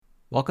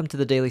Welcome to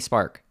the Daily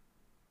Spark.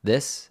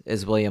 This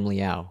is William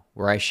Liao,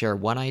 where I share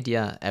one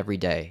idea every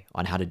day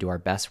on how to do our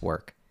best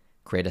work,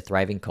 create a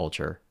thriving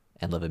culture,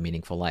 and live a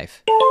meaningful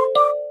life.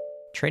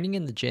 Training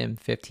in the gym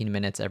 15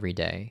 minutes every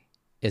day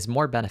is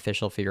more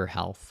beneficial for your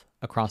health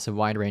across a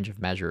wide range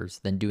of measures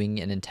than doing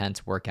an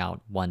intense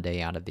workout one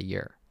day out of the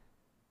year.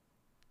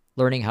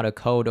 Learning how to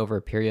code over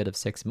a period of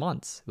 6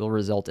 months will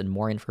result in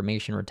more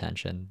information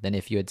retention than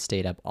if you had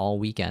stayed up all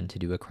weekend to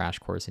do a crash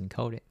course in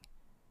coding.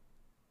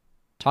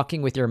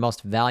 Talking with your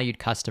most valued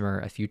customer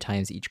a few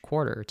times each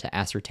quarter to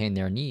ascertain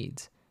their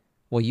needs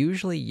will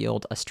usually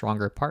yield a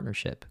stronger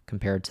partnership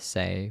compared to,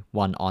 say,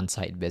 one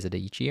on-site visit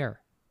each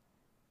year.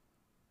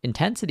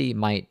 Intensity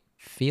might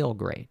feel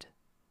great,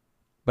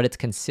 but it's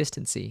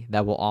consistency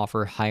that will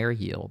offer higher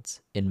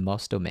yields in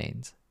most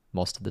domains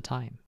most of the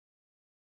time.